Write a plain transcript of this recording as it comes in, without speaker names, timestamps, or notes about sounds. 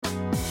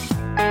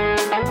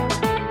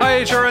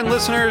HRN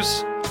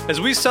listeners.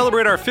 As we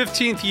celebrate our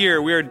 15th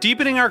year, we are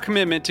deepening our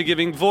commitment to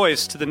giving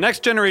voice to the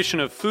next generation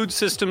of food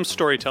systems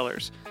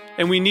storytellers,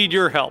 and we need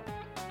your help.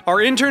 Our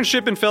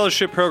internship and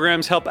fellowship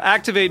programs help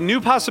activate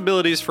new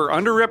possibilities for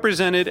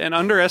underrepresented and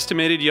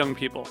underestimated young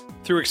people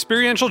through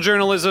experiential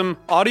journalism,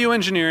 audio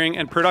engineering,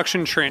 and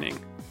production training.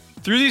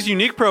 Through these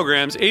unique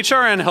programs,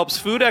 HRN helps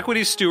food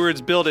equity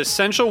stewards build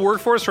essential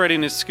workforce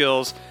readiness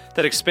skills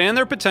that expand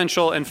their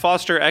potential and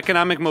foster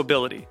economic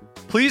mobility.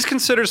 Please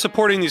consider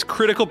supporting these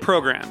critical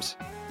programs.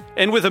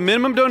 And with a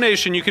minimum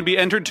donation, you can be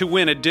entered to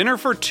win a dinner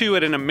for two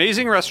at an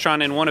amazing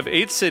restaurant in one of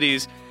 8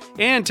 cities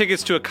and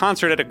tickets to a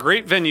concert at a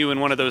great venue in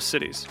one of those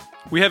cities.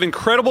 We have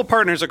incredible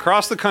partners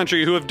across the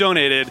country who have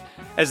donated,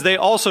 as they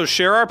also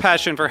share our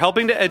passion for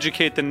helping to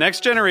educate the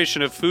next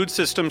generation of food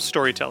systems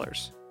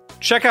storytellers.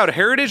 Check out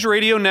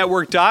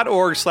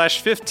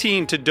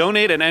heritageradionetwork.org/15 to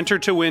donate and enter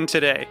to win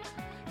today.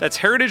 That's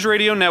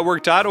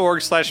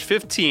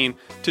heritageradionetwork.org/15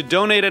 to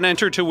donate and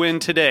enter to win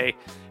today.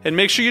 And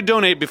make sure you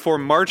donate before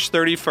March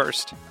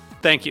 31st.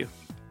 Thank you.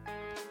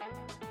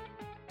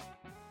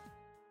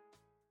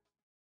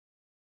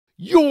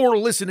 You're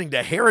listening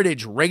to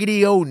Heritage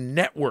Radio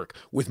Network.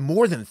 With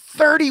more than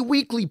 30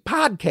 weekly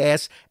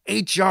podcasts,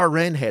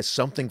 HRN has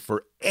something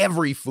for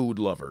every food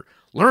lover.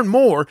 Learn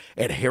more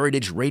at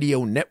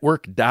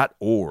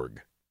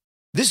heritageradionetwork.org.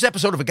 This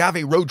episode of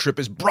Agave Road Trip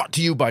is brought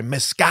to you by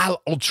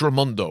Mezcal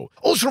Ultramundo.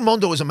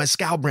 Ultramundo is a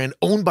mezcal brand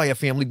owned by a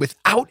family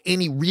without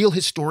any real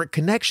historic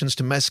connections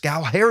to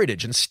mezcal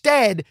heritage.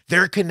 Instead,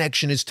 their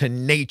connection is to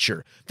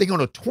nature. They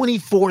own a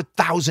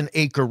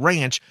 24,000-acre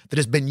ranch that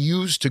has been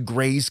used to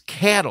graze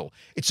cattle.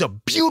 It's a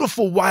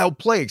beautiful wild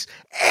place.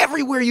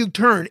 Everywhere you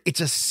turn,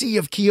 it's a sea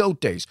of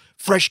quiotes.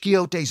 Fresh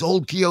quiotes,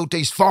 old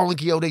quiotes, fallen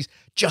quiotes,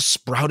 just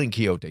sprouting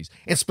quiotes.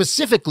 And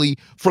specifically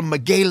from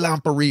Maguey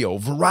Lamparillo,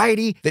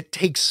 variety that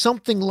takes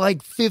something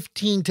like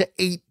 15 to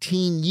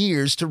 18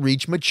 years to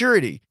reach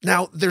maturity.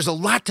 Now, there's a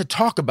lot to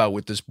talk about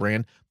with this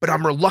brand, but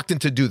I'm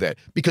reluctant to do that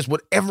because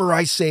whatever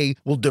I say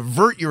will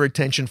divert your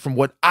attention from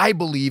what I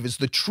believe is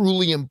the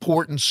truly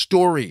important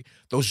story,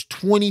 those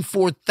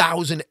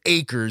 24,000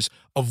 acres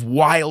of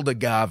wild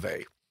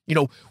agave. You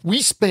know,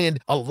 we spend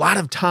a lot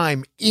of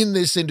time in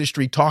this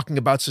industry talking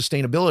about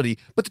sustainability,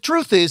 but the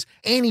truth is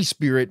any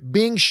spirit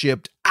being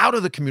shipped out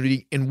of the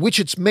community in which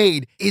it's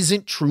made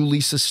isn't truly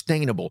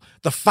sustainable.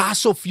 The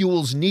fossil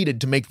fuels needed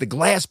to make the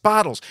glass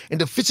bottles and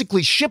to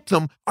physically ship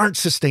them aren't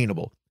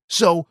sustainable.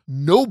 So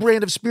no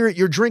brand of spirit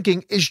you're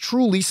drinking is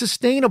truly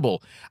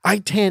sustainable. I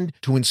tend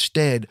to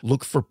instead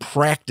look for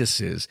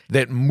practices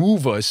that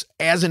move us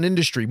as an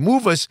industry,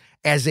 move us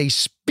as a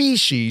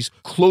species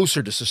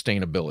closer to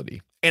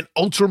sustainability. And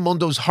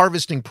Ultramundo's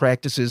harvesting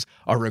practices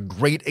are a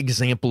great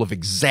example of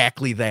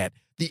exactly that.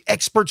 The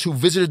experts who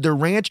visited their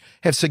ranch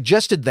have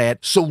suggested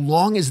that so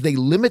long as they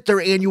limit their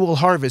annual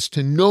harvest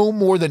to no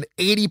more than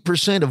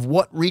 80% of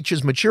what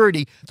reaches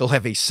maturity, they'll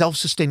have a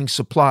self-sustaining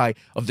supply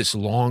of this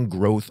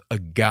long-growth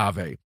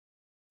agave.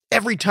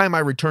 Every time I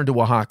return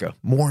to Oaxaca,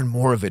 more and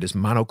more of it is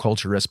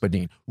monoculture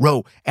espadín.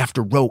 Row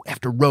after row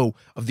after row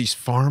of these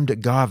farmed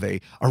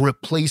agave are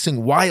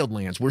replacing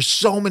wildlands where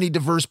so many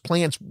diverse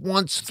plants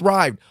once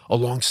thrived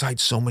alongside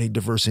so many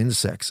diverse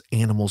insects,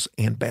 animals,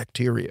 and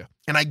bacteria.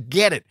 And I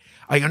get it.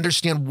 I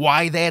understand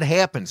why that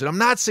happens. And I'm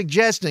not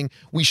suggesting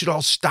we should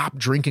all stop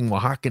drinking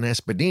Oaxacan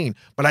espadín,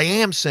 but I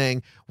am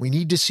saying we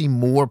need to see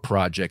more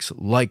projects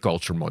like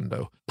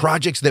Ultramundo,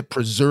 projects that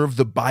preserve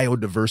the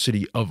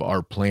biodiversity of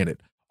our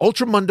planet.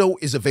 Ultramundo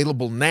is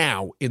available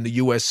now in the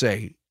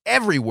USA,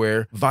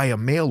 everywhere via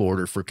mail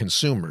order for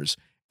consumers,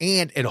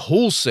 and at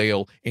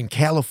wholesale in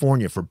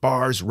California for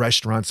bars,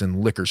 restaurants,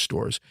 and liquor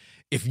stores.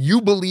 If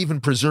you believe in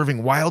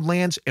preserving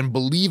wildlands and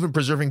believe in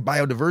preserving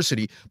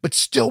biodiversity, but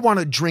still want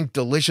to drink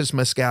delicious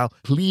mezcal,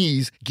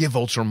 please give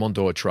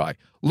Ultramundo a try.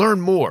 Learn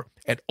more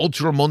at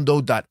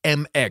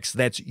ultramundo.mx.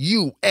 That's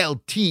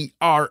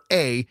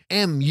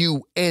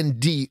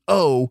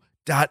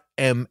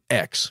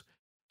ultramundo.mx.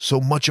 So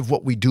much of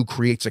what we do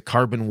creates a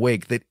carbon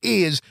wake that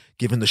is,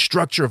 given the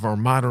structure of our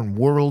modern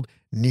world,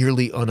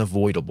 nearly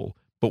unavoidable.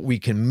 But we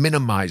can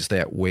minimize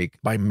that wake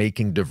by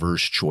making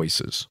diverse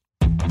choices.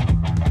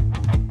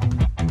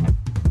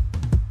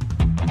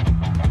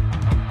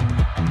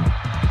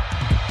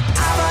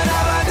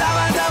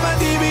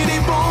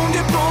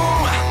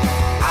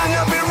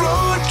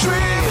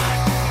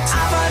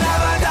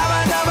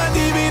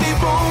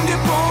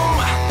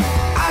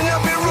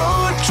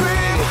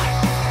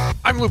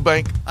 I'm Lou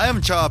Bank. I am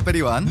Cha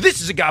Periwan.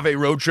 This is Agave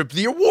Road Trip,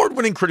 the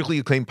award-winning, critically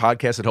acclaimed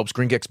podcast that helps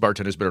gringex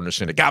bartenders better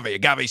understand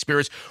agave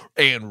spirits,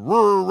 and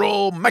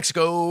rural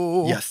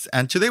Mexico. Yes,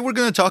 and today we're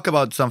going to talk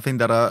about something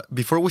that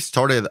before we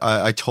started,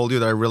 I told you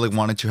that I really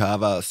wanted to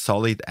have a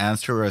solid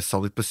answer, a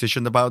solid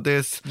position about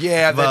this.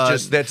 Yeah, but,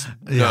 that's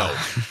no.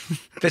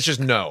 That's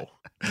just no.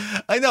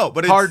 I know,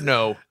 but hard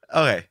no.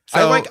 Okay,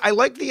 I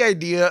like the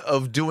idea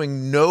of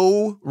doing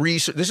no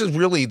research. This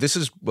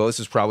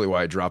is probably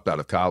why I dropped out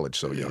of college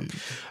so young.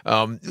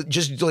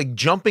 Just like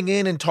jumping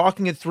in and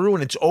talking it through,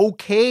 and it's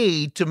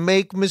okay to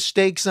make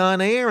mistakes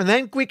on air, and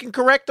then we can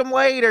correct them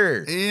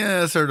later.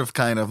 Yeah, sort of,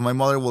 kind of. My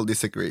mother will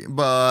disagree,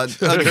 but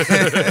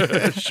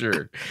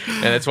sure,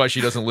 and that's why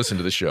she doesn't listen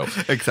to the show.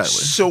 Exactly.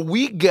 So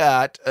we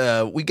got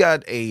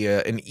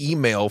an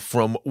email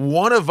from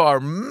one of our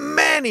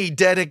many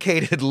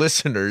dedicated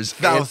listeners,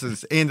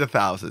 thousands, in the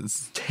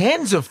thousands.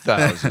 Tens of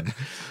thousands.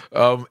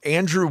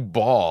 Andrew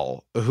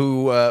Ball,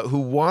 who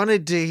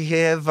wanted to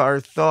have our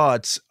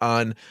thoughts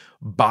on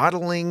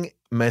bottling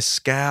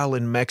mezcal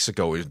in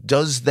Mexico.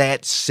 Does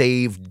that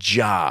save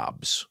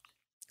jobs?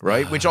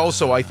 Right, which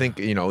also I think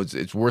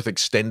it's worth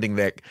extending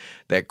that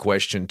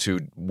question to: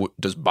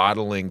 does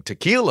bottling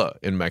tequila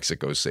in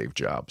Mexico save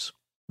jobs?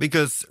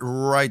 Because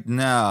right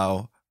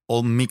now,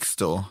 all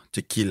mixto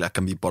tequila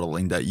can be bottled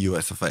in the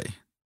US of A.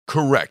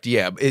 Correct.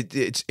 Yeah,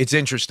 it's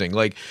interesting.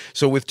 Like,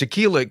 so with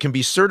tequila, it can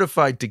be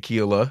certified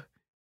tequila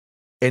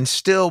and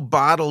still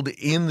bottled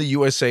in the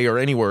USA or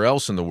anywhere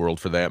else in the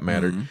world, for that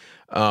matter,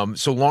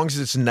 so long as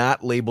it's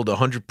not labeled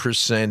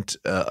 100%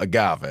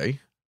 agave.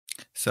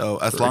 So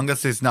as long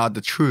as it's not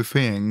the true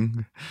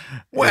thing.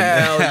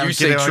 Well, you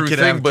say true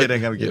thing, but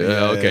I'm kidding.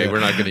 Okay, we're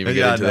not going to even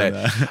get into that.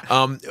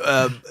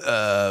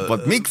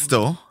 But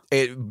mixto.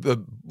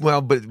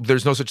 But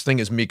there's no such thing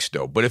as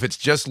mixto. But if it's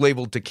just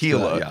labeled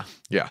tequila,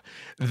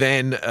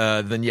 then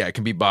it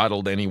can be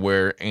bottled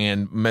anywhere.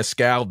 And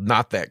mezcal,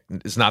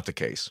 is not the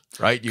case,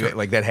 right?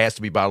 That has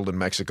to be bottled in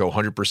Mexico.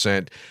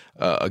 100%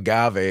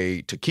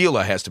 agave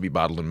tequila has to be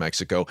bottled in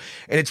Mexico.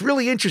 And it's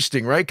really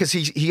interesting, right? Because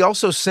he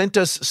also sent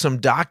us some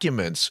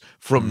documents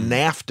from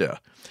NAFTA.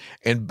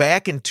 And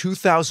back in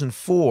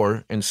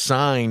 2004, and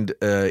signed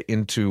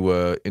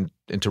into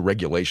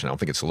regulation, I don't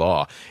think it's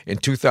law, in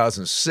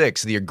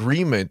 2006, the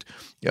agreement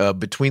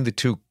between the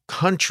two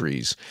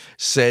countries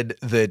said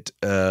that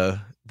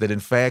in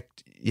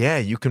fact,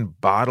 you can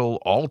bottle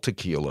all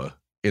tequila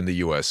in the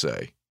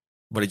USA.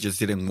 But it just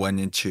didn't went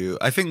into.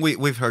 I think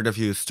we've heard a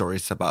few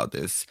stories about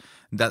this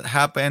that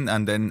happened,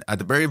 and then at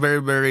the very,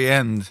 very, very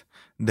end,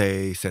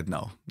 they said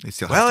no. They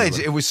still have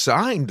to. It was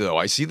signed, though.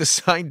 I see the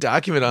signed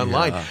document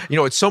online.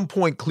 Yeah. At some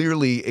point,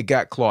 clearly, it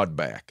got clawed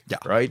back. Yeah.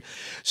 Right?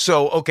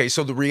 So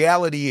the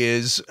reality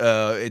is,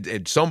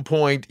 at some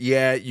point,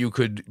 you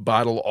could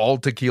bottle all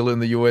tequila in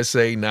the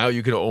USA. Now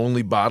you can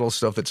only bottle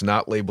stuff that's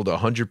not labeled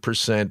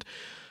 100%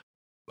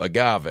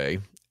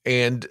 agave.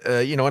 And,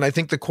 and I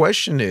think the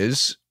question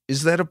is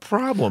that a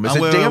problem? Is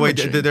it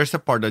damaging? Wait, there's a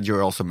part that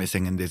you're also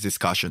missing in this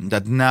discussion,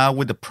 that now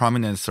with the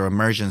prominence or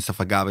emergence of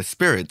agave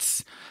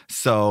spirits,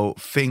 so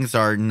things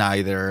are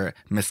neither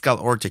mezcal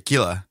or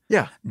tequila,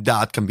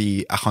 that can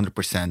be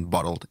 100%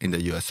 bottled in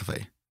the US of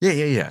A.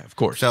 Yeah, of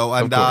course. So,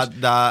 and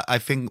that I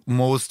think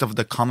most of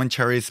the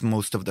commentaries,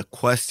 most of the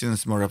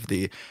questions, more of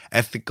the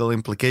ethical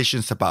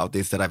implications about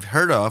this that I've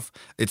heard of,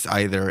 it's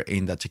either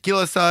in the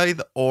tequila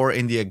side or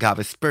in the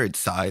agave spirit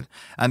side.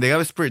 And the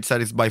agave spirit side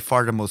is by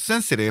far the most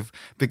sensitive,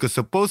 because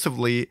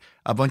supposedly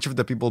a bunch of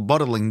the people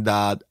bottling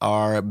that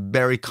are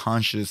very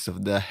conscious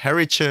of the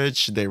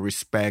heritage. They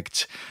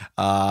respect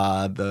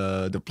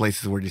the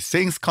places where these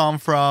things come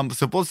from.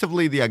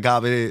 Supposedly, the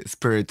agave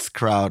spirits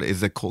crowd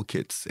is the cool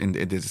kids in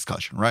this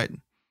discussion, right?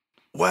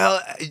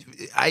 Well,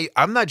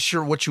 I'm not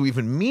sure what you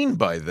even mean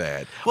by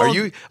that. Well, are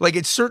you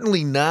it's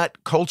certainly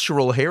not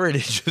cultural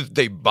heritage that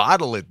they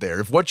bottle it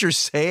there. If what you're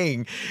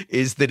saying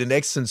is that in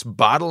essence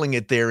bottling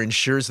it there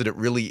ensures that it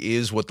really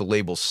is what the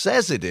label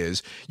says it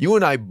is, you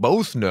and I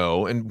both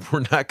know, and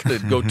we're not going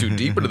to go too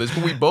deep into this,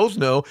 but we both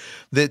know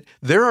that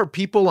there are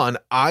people on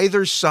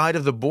either side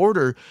of the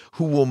border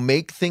who will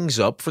make things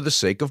up for the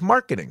sake of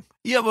marketing.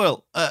 Yeah,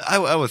 well,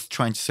 I was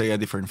trying to say a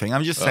different thing.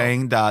 I'm just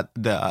saying that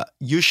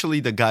usually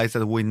the guys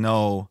that we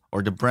know,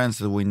 or the brands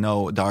that we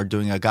know that are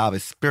doing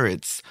agave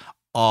spirits,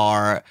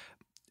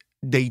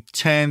 they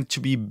tend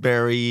to be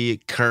very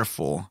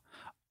careful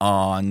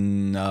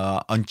on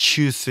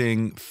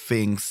choosing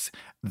things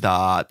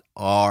that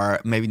are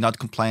maybe not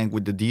compliant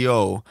with the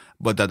DO,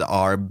 but that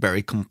are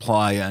very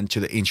compliant to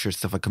the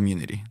interests of a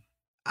community.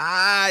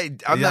 I'm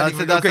not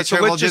even okay. So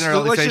let's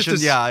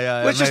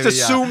just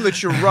assume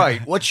that you're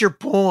right. What's your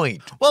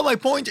point? Well, my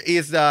point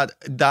is that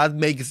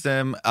makes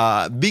them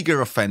a bigger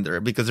offender,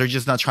 because they're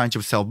just not trying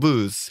to sell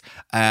booze,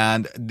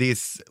 and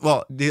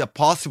the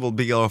possible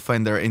bigger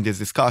offender in this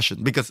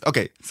discussion. Because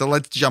so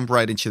let's jump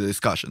right into the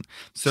discussion.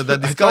 So the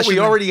discussion I thought we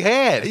already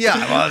had. Yeah,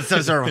 well,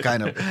 sort of,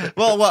 kind of.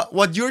 Well,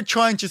 what you're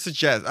trying to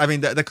suggest, I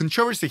mean, the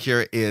controversy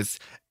here is,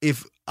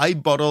 if I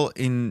bottle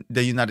in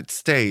the United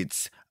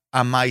States,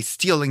 am I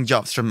stealing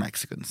jobs from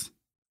Mexicans?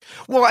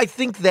 Well, I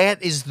think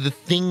that is the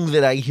thing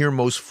that I hear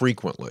most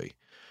frequently.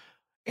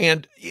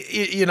 And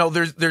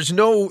there's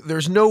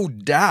no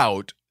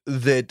doubt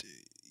that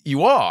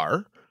you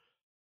are,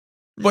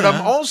 but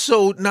I'm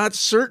also not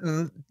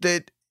certain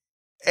that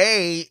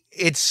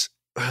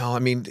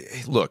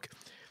look,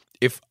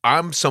 if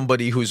I'm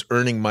somebody who's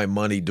earning my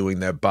money doing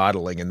that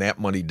bottling and that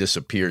money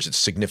disappears, it's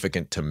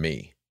significant to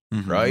me,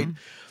 right?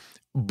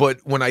 But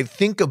when I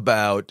think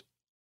about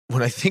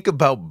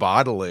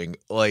bottling,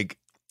 like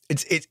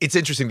it's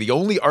interesting. The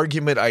only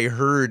argument I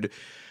heard,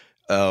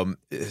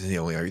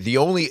 the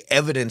only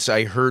evidence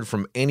I heard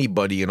from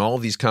anybody in all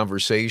these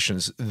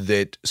conversations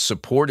that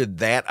supported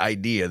that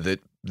idea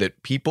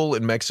that people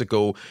in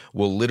Mexico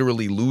will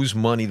literally lose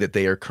money that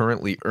they are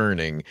currently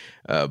earning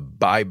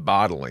by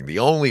bottling. The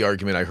only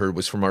argument I heard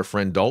was from our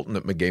friend Dalton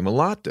at Magema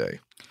Latte.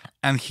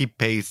 And he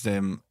pays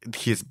them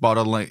his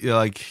bottling,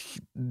 like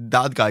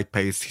that guy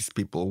pays his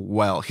people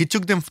well. He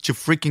took them to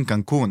freaking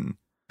Cancun.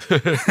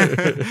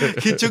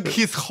 He took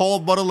his whole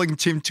bottling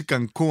team to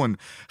Cancun.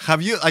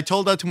 I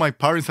told that to my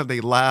parents and they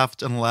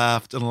laughed and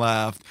laughed and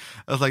laughed.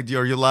 I was like,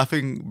 are you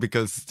laughing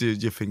because you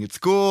think it's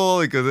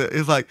cool? Because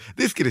it's like,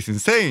 this kid is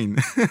insane.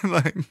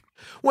 Like,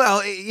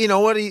 well, you know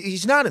what?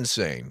 He's not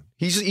insane.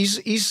 He's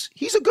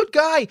a good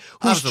guy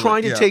who's Absolutely,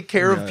 trying to yeah, take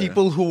care of yeah,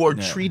 people who are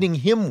treating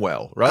him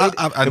well, right?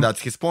 And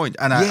that's his point.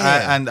 And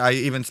I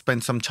even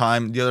spent some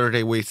time the other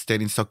day. We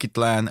stayed in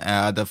Soquitlan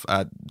at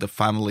the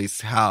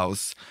family's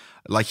house.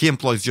 Like, he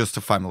employs just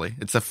a family.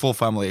 It's a full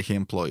family he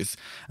employs.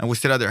 And we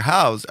stayed at their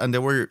house, and they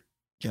were,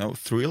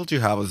 thrilled to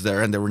have us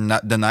there. And they were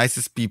not the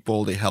nicest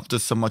people. They helped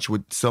us so much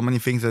with so many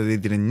things that they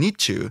didn't need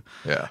to.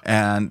 Yeah.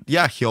 And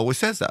yeah, he always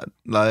says that.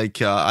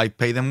 Like, I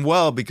pay them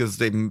well because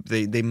they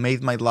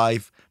made my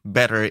life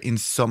better in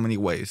so many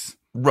ways.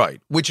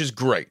 Right, which is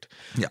great.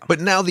 Yeah. But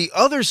now the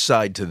other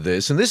side to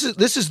this, and this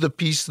is the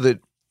piece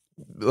that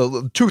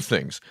two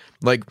things.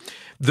 Like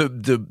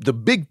the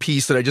big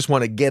piece that I just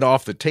want to get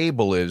off the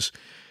table is,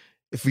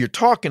 if you're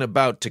talking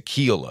about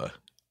tequila,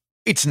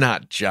 it's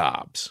not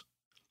jobs.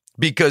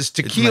 Because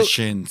tequila...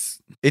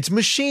 It's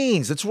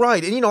machines. That's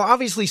right. And,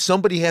 obviously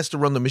somebody has to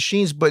run the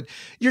machines, but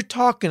you're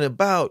talking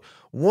about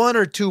one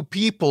or two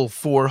people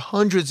for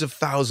hundreds of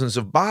thousands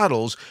of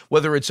bottles,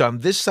 whether it's on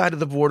this side of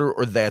the border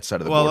or that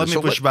side of the border. Well, let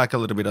me push back a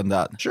little bit on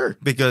that. Sure.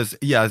 Because,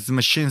 it's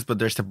machines, but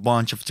there's a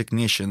bunch of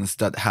technicians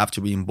that have to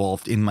be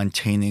involved in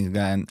maintaining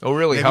and... Oh,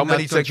 really? How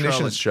many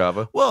technicians,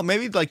 Chava? Well,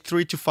 maybe like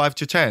 3 to 5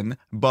 to 10,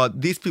 but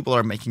these people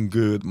are making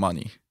good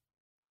money.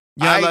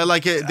 I'm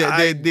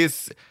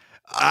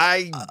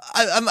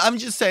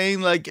just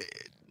saying,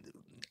 like,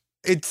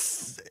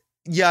 it's...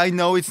 Yeah, I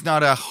know it's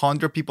not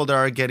 100 people that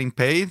are getting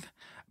paid,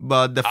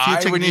 but the few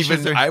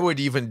technicians... I would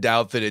even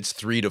doubt that it's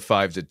 3 to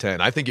 5 to 10.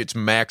 I think it's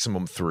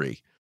maximum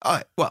 3.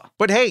 Well,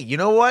 but hey, you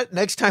know what?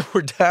 Next time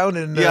we're down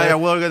in...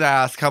 we're going to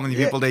ask how many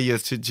people they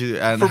use to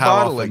and for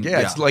how bottling. often.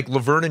 Yeah, it's like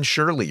Laverne and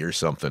Shirley or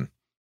something.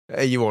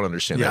 You won't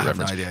understand that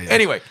reference. No idea, yeah.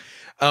 Anyway,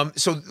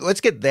 so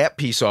let's get that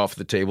piece off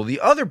the table.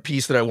 The other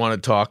piece that I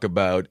want to talk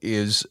about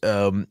is,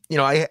 I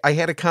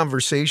had a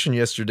conversation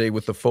yesterday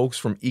with the folks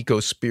from Eco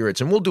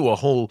Spirits, and we'll do a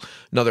whole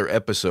another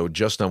episode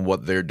just on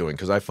what they're doing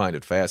because I find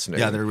it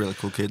fascinating. Yeah, they're really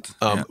cool kids.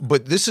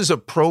 But this is a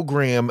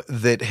program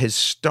that has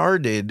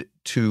started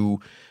to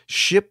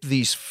ship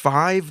these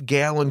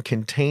 5-gallon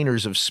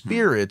containers of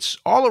spirits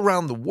all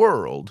around the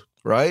world,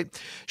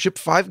 right? Ship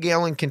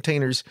 5-gallon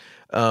containers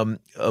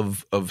of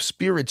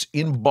spirits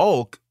in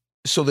bulk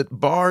so that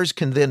bars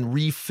can then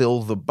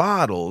refill the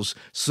bottles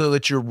so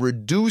that you're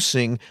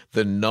reducing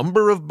the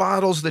number of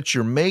bottles that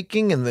you're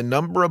making and the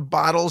number of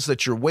bottles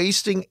that you're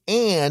wasting,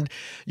 and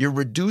you're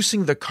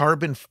reducing the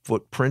carbon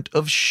footprint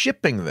of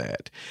shipping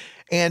that.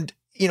 And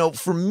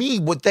for me,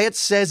 what that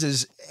says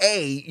is,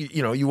 A,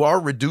 you are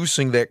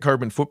reducing that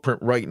carbon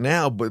footprint right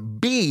now, but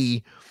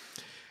B,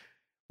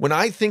 when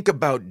I think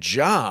about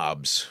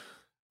jobs,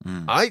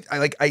 I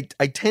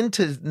tend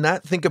to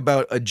not think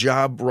about a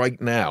job right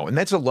now, and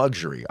that's a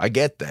luxury. I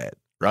get that,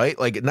 right?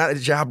 Like, not a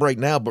job right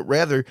now, but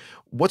rather,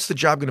 what's the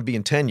job going to be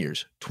in 10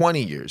 years,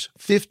 20 years,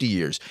 50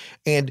 years?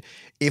 And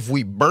if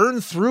we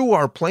burn through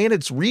our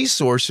planet's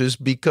resources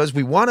because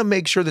we want to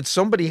make sure that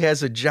somebody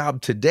has a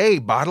job today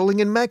bottling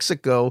in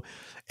Mexico,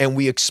 and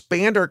we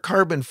expand our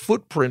carbon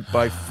footprint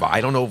by,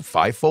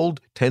 5-fold,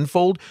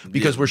 10-fold,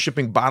 because we're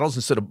shipping bottles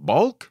instead of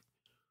bulk?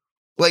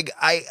 Like,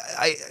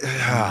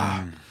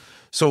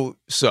 So,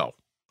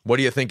 what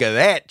do you think of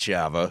that,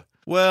 Chava?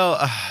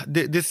 Well,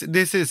 this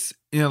is,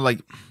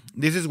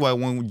 this is why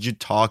when you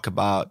talk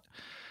about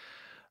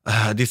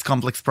these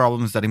complex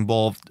problems that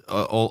involve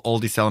all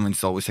these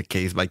elements, always a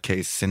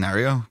case-by-case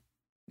scenario.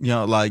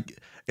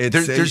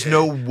 There's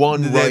no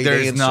one right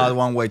There's answer. not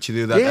one way to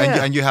do that.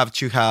 Yeah. And you have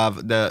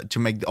to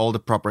make all the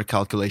proper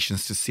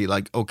calculations to see,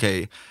 like,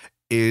 okay,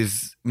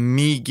 is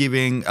me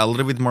giving a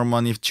little bit more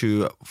money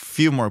to a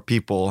few more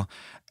people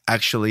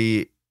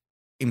actually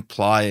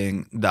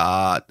implying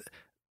that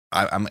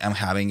I'm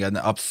having an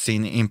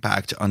obscene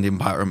impact on the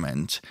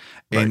environment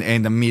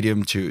in the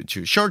medium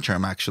to short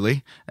term,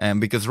 actually.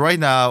 And because right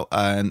now,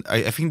 and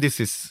I think this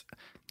is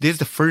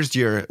the first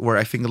year where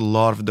I think a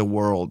lot of the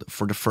world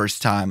for the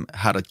first time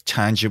had a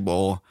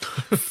tangible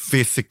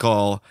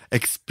physical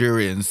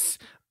experience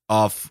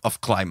of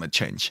climate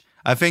change.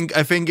 I think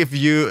if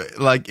you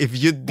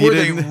didn't, or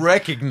they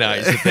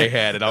recognize that they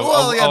had it.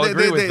 I'll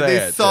agree with that.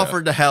 They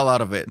suffered the hell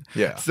out of it.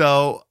 Yeah.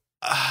 So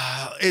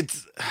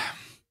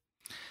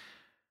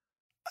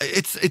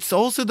it's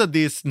also that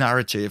this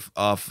narrative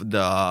of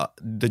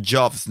the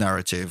jobs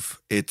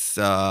narrative, it's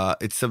a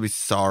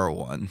bizarre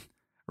one,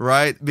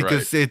 right?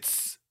 Because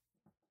it's,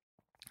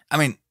 I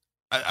mean,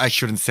 I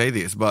shouldn't say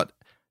this, but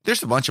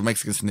there's a bunch of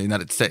Mexicans in the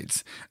United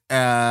States.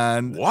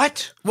 And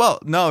What? well,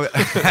 no.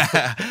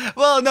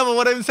 Well, no, but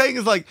what I'm saying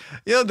is like,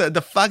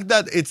 the fact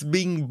that it's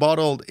being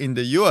bottled in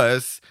the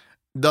US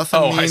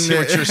doesn't mean... I see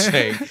what you're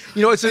saying.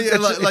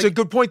 It's a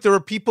good point. There are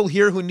people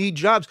here who need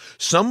jobs,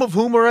 some of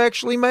whom are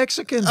actually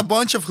Mexican. A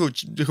bunch of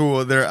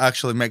who they're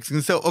actually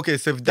Mexican. So, okay,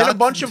 so if that's... And a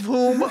bunch of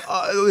whom,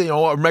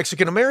 are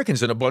Mexican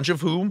Americans, and a bunch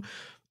of whom...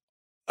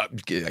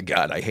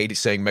 God, I hate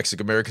saying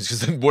Mexican Americans,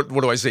 because then what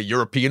do I say?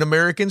 European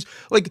Americans?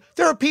 Like,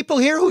 there are people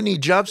here who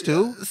need jobs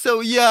too.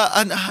 So yeah,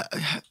 and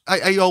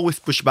I always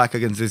push back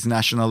against these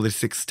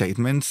nationalistic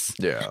statements.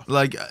 Yeah,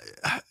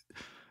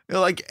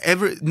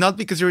 not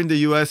because you're in the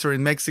US or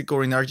in Mexico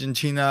or in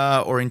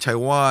Argentina or in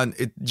Taiwan,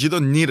 you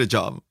don't need a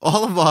job.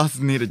 All of us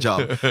need a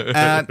job.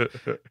 And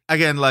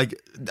again, like,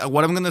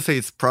 what I'm gonna say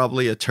is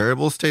probably a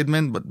terrible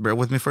statement, but bear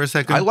with me for a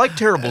second. I like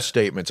terrible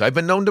statements. I've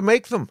been known to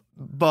make them.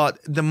 But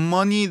the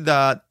money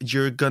that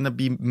you're gonna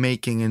be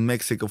making in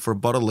Mexico for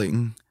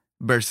bottling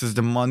versus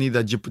the money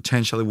that you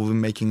potentially will be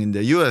making in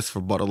the US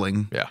for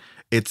bottling,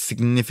 it's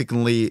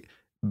significantly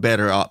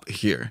better up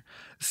here.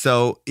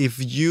 So if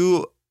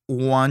you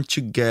want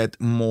to get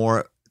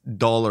more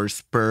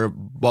dollars per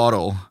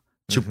bottle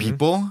to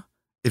people,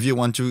 if you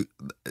want to,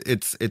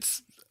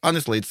 it's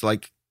honestly, it's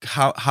like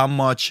how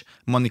much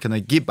money can I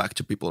give back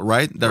to people,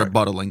 right? That are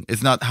bottling.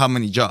 It's not how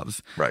many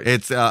jobs. Right.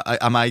 It's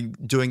am I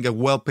doing a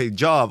well-paid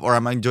job or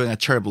am I doing a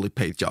terribly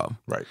paid job?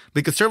 Right.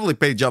 Because terribly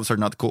paid jobs are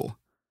not cool.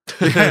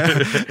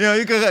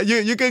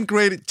 You can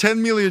create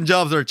 10 million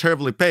jobs that are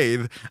terribly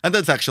paid, and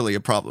that's actually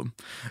a problem.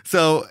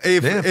 So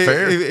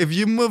if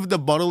you move the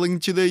bottling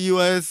to the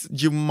US,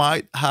 you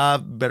might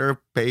have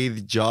better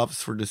paid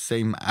jobs for the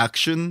same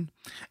action,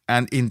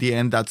 and in the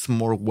end, that's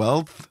more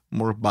wealth,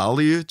 more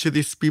value to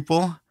these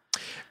people.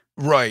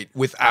 Right.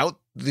 Without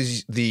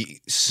the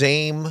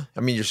same,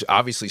 I mean, you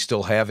obviously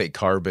still have a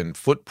carbon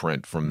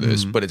footprint from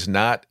this, but it's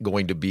not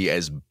going to be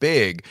as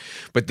big.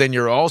 But then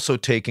you're also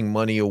taking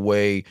money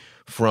away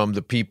from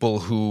the people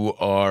who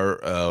are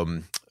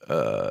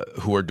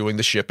doing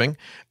the shipping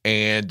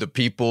and the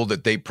people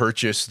that they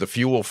purchase the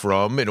fuel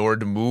from in order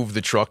to move the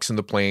trucks and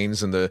the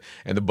planes and the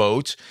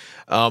boats,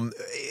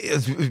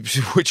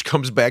 which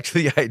comes back to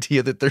the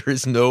idea that there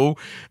is no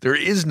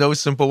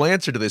simple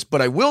answer to this. But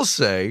I will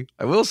say,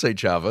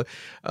 Chava,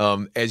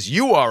 as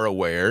you are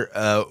aware,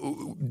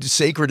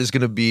 Sacred is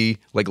going to be,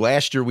 like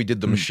last year we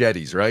did the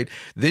machetes, right?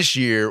 This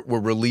year we're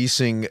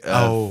releasing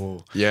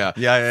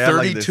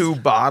 32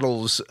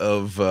 bottles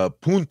of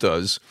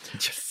puntas,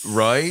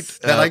 right?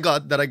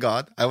 That I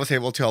got. I was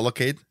able to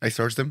allocate. I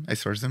sourced them.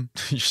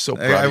 You're so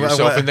proud of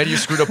yourself. And then you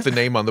screwed up the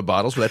name on the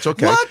bottles, but that's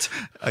okay. What?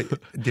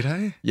 Did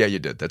I? Yeah, you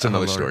did. That's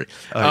another story.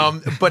 Oh.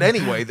 But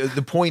anyway,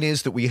 the point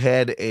is that we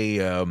had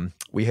a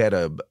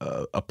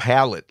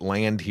pallet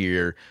land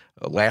here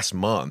last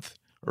month.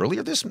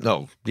 Last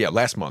month.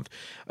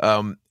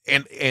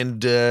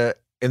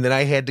 And then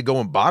I had to go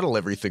and bottle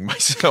everything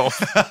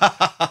myself.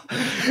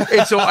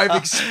 And so I've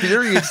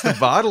experienced the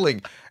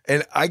bottling.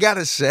 And I got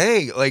to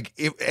say, like,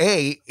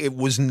 it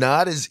was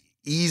not as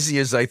easy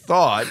as I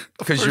thought,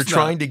 because you're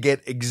trying to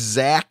get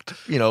exact,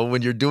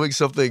 when you're doing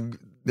something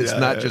that's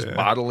not just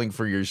bottling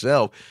for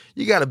yourself,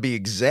 you got to be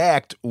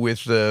exact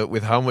with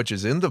how much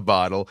is in the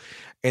bottle.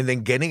 And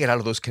then getting it out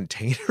of those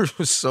containers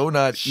was so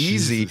not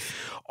easy.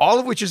 All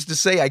of which is to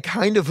say, I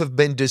kind of have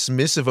been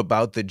dismissive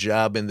about the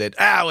job, in that,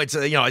 it's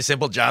a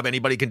simple job,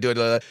 anybody can do it.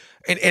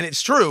 And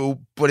it's true,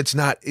 but it's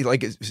not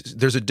like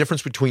there's a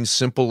difference between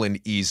simple and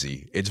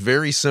easy. It's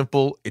very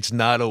simple. It's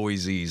not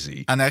always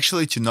easy. And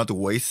actually, to not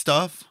waste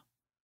stuff.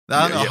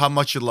 I don't know how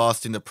much you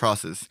lost in the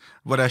process,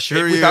 but I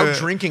assure you, without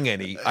drinking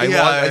any.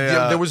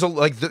 There was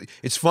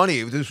it's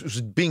funny. This was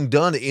being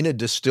done in a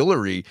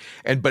distillery,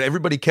 but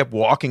everybody kept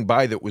walking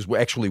by that was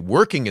actually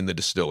working in the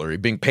distillery,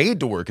 being paid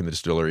to work in the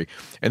distillery,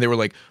 and they were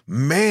like,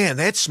 "Man,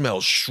 that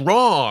smells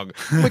strong."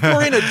 I'm like,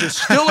 we're in a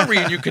distillery,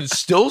 and you can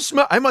still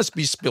smell. I must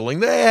be spilling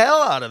the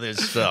hell out of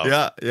this stuff.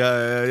 Yeah.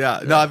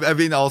 No, I've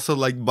been also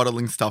like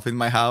bottling stuff in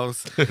my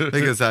house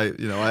because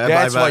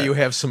that's why you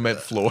have cement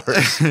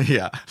floors.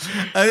 Yeah.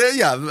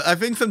 I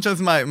think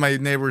sometimes my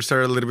neighbors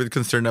are a little bit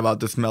concerned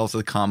about the smells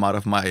that come out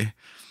of my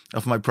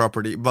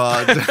property,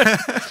 but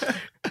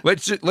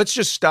let's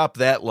just stop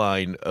that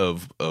line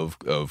of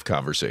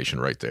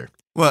conversation right there.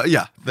 Well,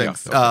 yeah,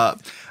 thanks. Yeah,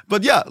 okay.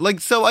 But yeah, like,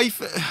 so I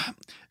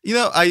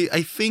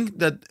think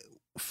that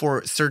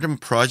for certain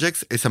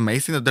projects, it's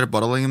amazing that they're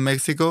bottling in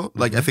Mexico.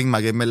 Like, I think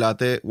Maguey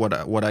Melate,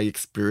 what I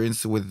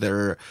experienced with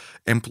their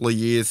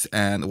employees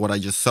and what I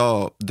just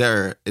saw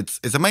there,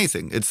 it's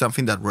amazing. It's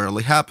something that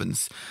rarely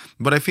happens.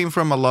 But I think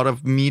from a lot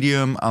of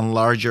medium and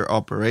larger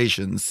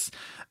operations,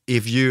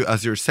 if you,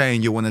 as you're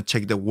saying, you want to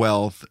check the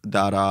wealth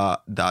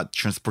that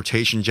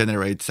transportation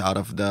generates out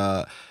of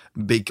the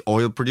big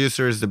oil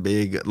producers, the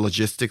big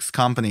logistics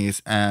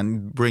companies,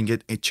 and bring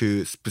it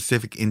to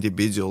specific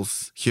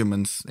individuals,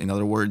 humans, in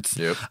other words.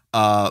 Yep.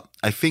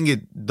 I think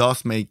it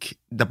does make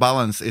the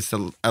balance is,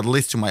 at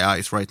least to my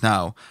eyes right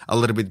now, a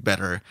little bit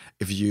better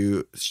if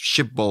you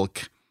ship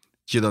bulk.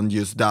 You don't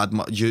use that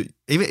much.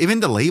 Even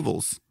the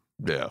labels.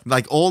 Yeah.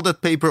 Like all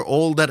that paper,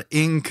 all that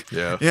ink,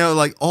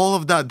 like all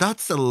of that,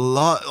 that's a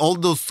lot. All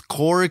those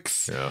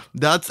corks,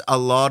 that's a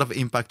lot of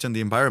impact on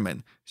the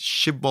environment.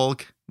 Ship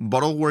bulk,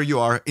 bottle where you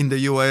are, in the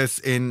US,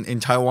 in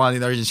Taiwan,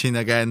 in Argentina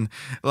again.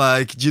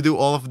 Like you do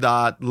all of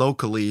that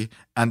locally,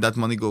 and that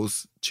money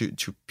goes to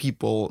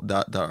people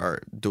that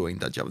are doing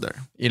that job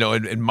there.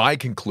 And my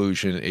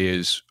conclusion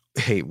is,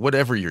 hey,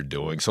 whatever you're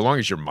doing, so long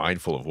as you're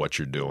mindful of what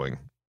you're doing.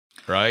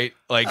 Right?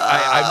 Like,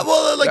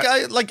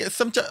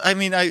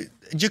 sometimes,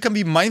 you can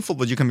be mindful,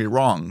 but you can be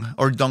wrong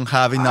or don't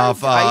have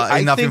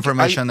enough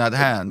information at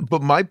hand.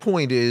 But my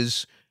point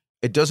is,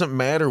 it doesn't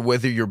matter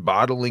whether you're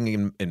bottling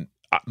in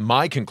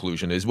my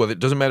conclusion is, it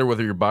doesn't matter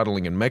whether you're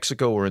bottling in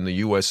Mexico or in the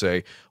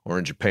USA or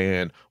in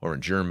Japan or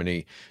in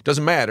Germany. It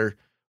doesn't matter.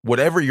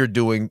 Whatever you're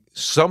doing,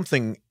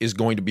 something is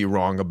going to be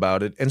wrong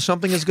about it and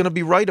something is going to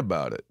be right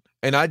about it.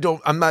 And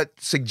I'm not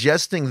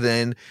suggesting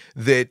then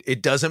that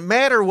it doesn't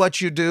matter what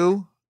you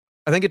do.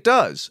 I think it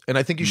does. And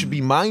I think you should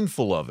be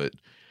mindful of it.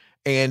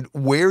 And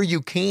where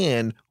you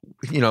can,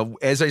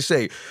 as I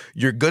say,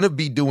 you're going to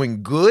be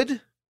doing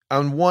good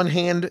on one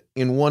hand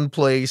in one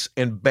place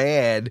and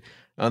bad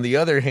on the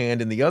other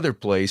hand in the other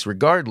place,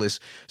 regardless.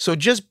 So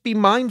just be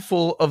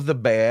mindful of the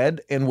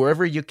bad, and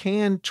wherever you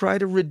can, try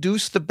to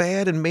reduce the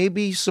bad and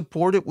maybe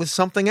support it with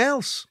something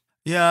else.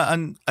 Yeah,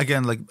 and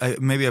again,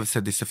 maybe I've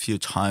said this a few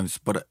times,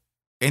 but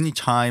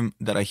anytime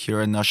that I hear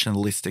a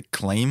nationalistic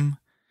claim,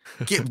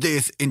 give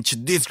this into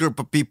this group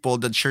of people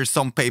that share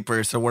some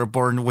papers or were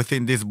born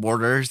within these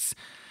borders,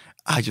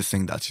 I just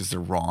think that's just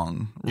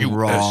wrong.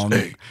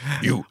 USA.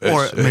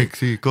 Or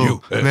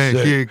Mexico.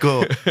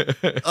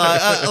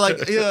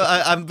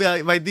 I'm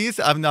by this.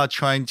 I'm not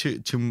trying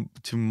to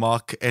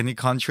mock any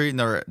country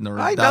nor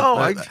I that. Know.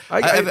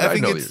 I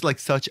think it's like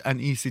such an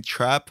easy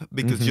trap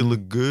because you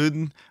look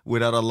good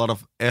without a lot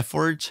of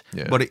effort,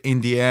 but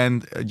in the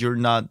end, you're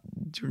not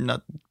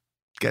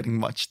getting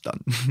much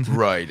done.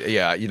 Right.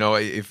 Yeah.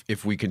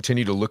 If we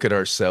continue to look at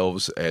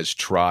ourselves as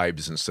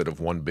tribes instead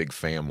of one big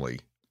family,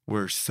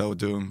 we're so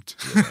doomed.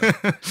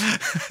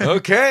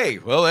 Okay.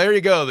 Well, there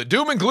you go. The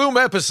doom and gloom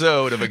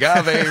episode of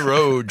Agave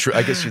Road Trip.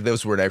 I guess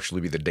those would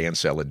actually be the Dan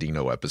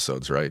Saladino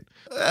episodes, right?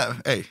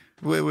 Hey,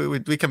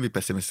 we can be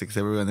pessimistic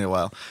every once in a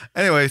while.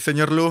 Anyway,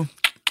 Senor Lu.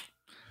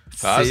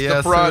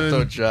 Hasta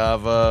pronto,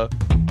 Java.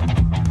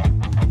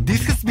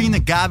 This has been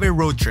Agave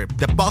Road Trip,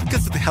 the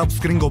podcast that helps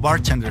gringo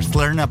bartenders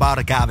learn about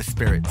agave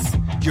spirits.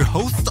 Your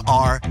hosts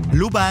are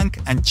Lou Bank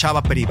and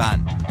Chava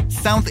Periban.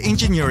 Sound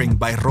engineering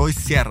by Roy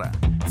Sierra.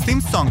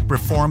 Theme song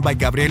performed by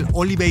Gabriel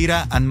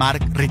Oliveira and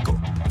Mark Rico.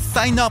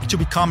 Sign up to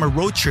become a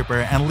road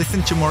tripper and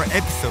listen to more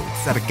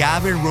episodes at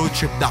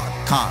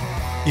agaveroadtrip.com.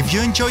 If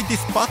you enjoyed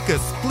this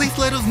podcast, please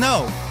let us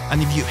know.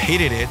 And if you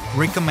hated it,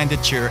 recommend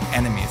it to your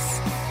enemies.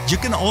 You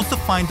can also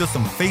find us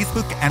on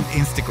Facebook and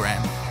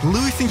Instagram. Lou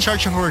is in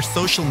charge of our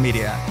social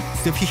media,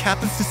 so if he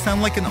happens to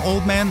sound like an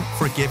old man,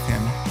 forgive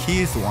him.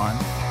 He is one.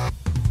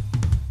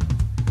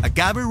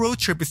 Agave Road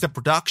Trip is a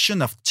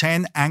production of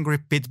 10 Angry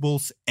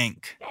Pitbulls,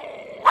 Inc.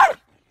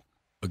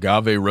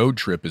 Agave Road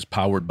Trip is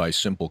powered by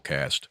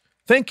Simplecast.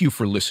 Thank you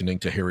for listening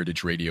to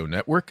Heritage Radio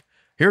Network.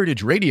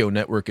 Heritage Radio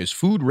Network is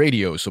food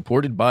radio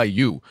supported by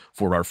you.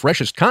 For our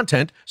freshest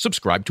content,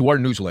 subscribe to our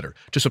newsletter.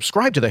 To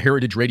subscribe to the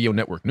Heritage Radio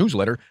Network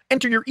newsletter,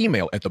 enter your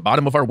email at the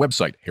bottom of our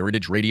website,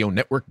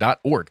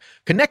 heritageradionetwork.org.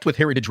 Connect with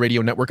Heritage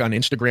Radio Network on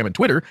Instagram and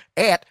Twitter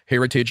at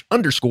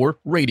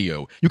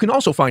 @heritage_radio. You can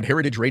also find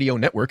Heritage Radio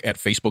Network at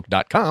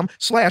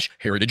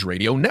facebook.com/Heritage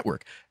Radio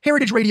Network.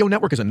 Heritage Radio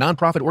Network is a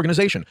nonprofit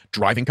organization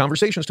driving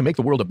conversations to make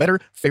the world a better,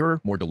 fairer,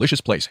 more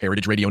delicious place.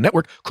 Heritage Radio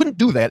Network couldn't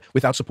do that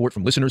without support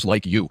from listeners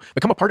like you.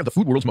 Become a part of the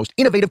food world's most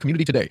innovative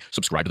community today.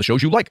 Subscribe to the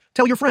shows you like,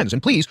 tell your friends,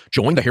 and please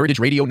join the Heritage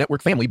Radio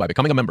Network family by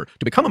becoming a member.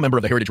 To become a member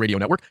of the Heritage Radio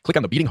Network, click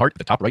on the beating heart at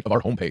the top right of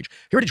our homepage.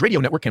 Heritage Radio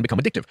Network can become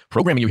addictive.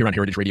 Programming you hear on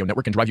Heritage Radio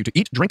Network can drive you to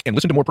eat, drink, and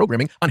listen to more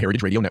programming on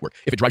Heritage Radio Network.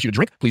 If it drives you to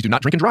drink, please do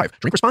not drink and drive.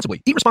 Drink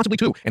responsibly, eat responsibly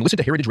too, and listen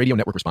to Heritage Radio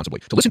Network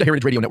responsibly. To listen to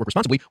Heritage Radio Network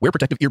responsibly, wear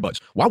protective earbuds.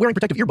 While wearing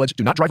protective earbuds,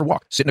 do not drive or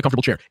walk. Sit in a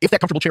comfortable chair. If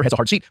that comfortable chair has a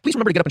hard seat, please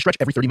remember to get up and stretch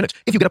every 30 minutes.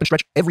 If you get up and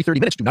stretch every 30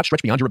 minutes, do not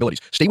stretch beyond your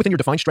abilities. Stay within your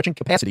defined stretching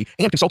capacity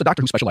and consult a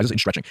doctor who specializes in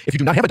stretching. If you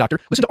do not have a doctor,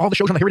 listen to all the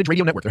shows on the Heritage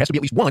Radio Network. There has to be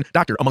at least one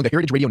doctor among the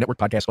Heritage Radio Network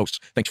podcast hosts.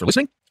 Thanks for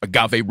listening.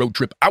 Agave Road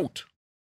Trip out.